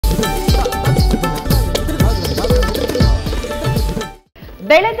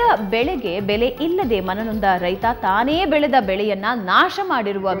ಬೆಳೆದ ಬೆಳೆಗೆ ಬೆಲೆ ಇಲ್ಲದೆ ಮನನೊಂದ ರೈತ ತಾನೇ ಬೆಳೆದ ಬೆಳೆಯನ್ನ ನಾಶ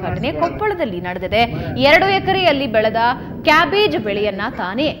ಮಾಡಿರುವ ಘಟನೆ ಕೊಪ್ಪಳದಲ್ಲಿ ನಡೆದಿದೆ. 2 ಎಕರೆಯಲ್ಲಿ ಬೆಳೆದ ಕ್ಯಾಬೇಜ್ ಬೆಳೆಯನ್ನ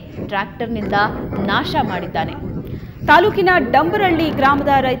ತಾನೇ ಟ್ರ್ಯಾಕ್ಟರ್ನಿಂದ ನಾಶ ಮಾಡಿದ್ದಾನೆ. ತಾಲೂಕಿನ ಡಂಬರಹಳ್ಳಿ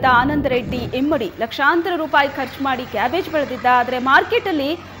ಗ್ರಾಮದ ರೈತ ಆನಂದ ರೆಡ್ಡಿ ಎಮ್ಮಡಿ ಲಕ್ಷಾಂತರ ರೂಪಾಯಿ ಖರ್ಚು ಮಾಡಿ ಕ್ಯಾಬೇಜ್ ಬೆಳೆದಿದ್ದ. ಆದರೆ ಮಾರ್ಕೆಟ್ ಅಲ್ಲಿ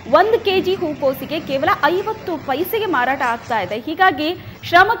 1 ಕೆಜಿ ಹೂಕೋಸಿಗೆ ಕೇವಲ 50 ಪೈಸೆಗೆ ಮಾರಾಟ ಆಗ್ತಾ ಇದೆ. ಹೀಗಾಗಿ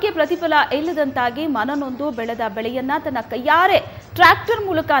ಶ್ರಮಕ್ಕೆ ಪ್ರತಿಫಲ ಇಲ್ಲದಂತಾಗಿ ಮನನೊಂದು ಬೆಳೆದ ಬೆಳೆಯನ್ನ ತನ್ನ ಕೈಯಾರೆ ಟ್ರ್ಯಾಕ್ಟರ್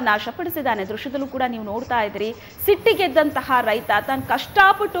ಮೂಲಕ ನಾಶಪಡಿಸಿದ್ದಾನೆ. ದೃಶ್ಯದಲ್ಲೂ ಕೂಡ ನೀವು ನೋಡ್ತಾ ಇದ್ದೀರಿ. ಸಿಟ್ಟಿಗೆದ್ದಂತಹ ರೈತ ತನ್ನ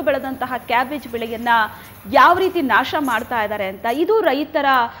ಕಷ್ಟಪಟ್ಟು ಬೆಳೆದಂತಹ ಕ್ಯಾಬೇಜ್ ಬೆಳೆಯನ್ನ ಯಾವ ರೀತಿ ನಾಶ ಮಾಡ್ತಾ ಇದ್ದಾರೆ ಅಂತ. ಇದು ರೈತರ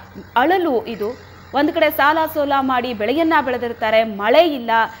ಅಳಲು. ಇದು ಒಂದು ಕಡೆ ಸಾಲ ಸೋಲ ಮಾಡಿ ಬೆಳೆಯನ್ನ ಬೆಳೆದಿರ್ತಾರೆ, ಮಳೆ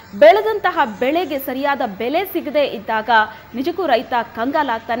ಇಲ್ಲ, ಬೆಳೆದಂತಹ ಬೆಳೆಗೆ ಸರಿಯಾದ ಬೆಲೆ ಸಿಗದೆ ಇದ್ದಾಗ ನಿಜಕ್ಕೂ ರೈತ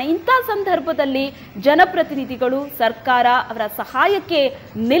ಕಂಗಾಲಾಗ್ತಾನೆ. ಇಂಥ ಸಂದರ್ಭದಲ್ಲಿ ಜನಪ್ರತಿನಿಧಿಗಳು, ಸರ್ಕಾರ ಅವರ ಸಹಾಯಕ್ಕೆ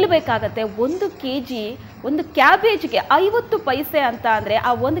ನಿಲ್ಲಬೇಕಾಗತ್ತೆ. 1 ಕೆಜಿ ಒಂದು ಕ್ಯಾಬೇಜ್ಗೆ 50 ಪೈಸೆ ಅಂತ ಅಂದರೆ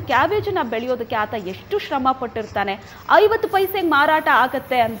ಆ ಒಂದು ಕ್ಯಾಬೇಜನ್ನ ಬೆಳೆಯೋದಕ್ಕೆ ಆತ ಎಷ್ಟು ಶ್ರಮ ಪಟ್ಟಿರ್ತಾನೆ. 50 ಪೈಸೆಗೆ ಮಾರಾಟ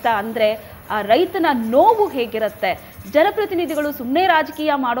ಆಗತ್ತೆ ಅಂತ ಅಂದರೆ ಆ ರೈತನ ನೋವು ಹೇಗಿರುತ್ತೆ. ಜನಪ್ರತಿನಿಧಿಗಳು ಸುಮ್ಮನೆ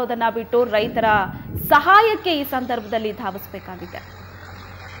ರಾಜಕೀಯ ಮಾಡೋದನ್ನ ಬಿಟ್ಟು ರೈತರ ಸಹಾಯಕ್ಕೆ ಈ ಸಂದರ್ಭದಲ್ಲಿ ಧಾವಿಸಬೇಕಾಗಿದೆ.